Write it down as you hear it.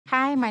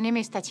Hi, my name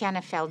is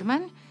Tatyana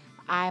Feldman.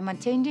 I'm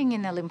attending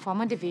in the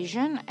Lymphoma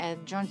Division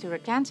at John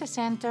Theurer Cancer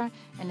Center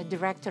and the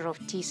director of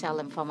T-Cell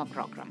Lymphoma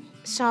Program.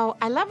 So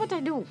I love what I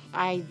do.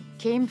 I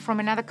came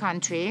from another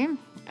country.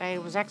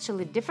 It was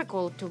actually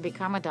difficult to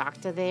become a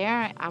doctor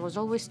there. I was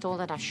always told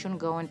that I shouldn't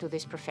go into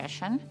this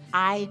profession.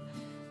 I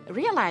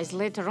realized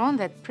later on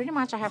that pretty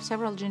much I have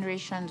several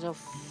generations of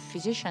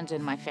physicians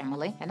in my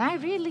family, and I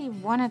really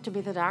wanted to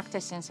be the doctor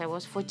since I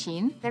was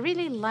 14. I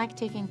really like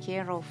taking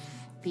care of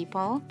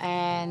people,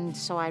 and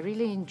so I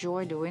really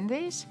enjoy doing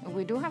this.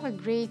 We do have a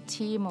great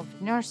team of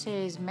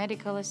nurses,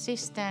 medical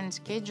assistants,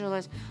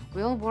 schedulers.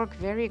 We all work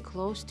very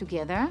close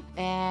together,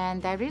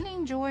 and I really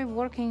enjoy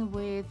working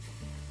with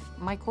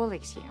my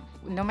colleagues here.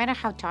 No matter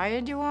how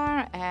tired you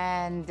are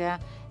and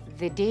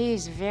the day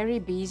is very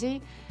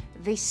busy,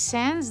 the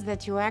sense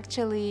that you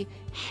actually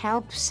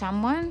help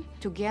someone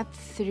to get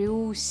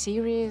through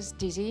serious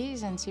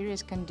disease and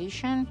serious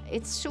condition,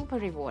 it's super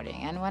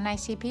rewarding. And when I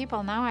see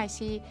people now, I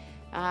see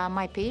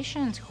my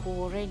patients who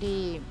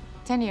already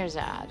 10 years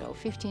out or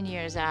 15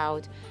 years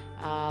out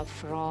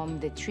from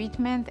the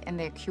treatment, and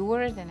they're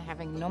cured and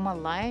having normal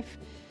life.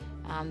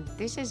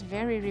 This is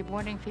very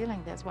rewarding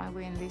feeling. That's why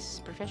we're in this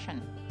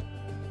profession.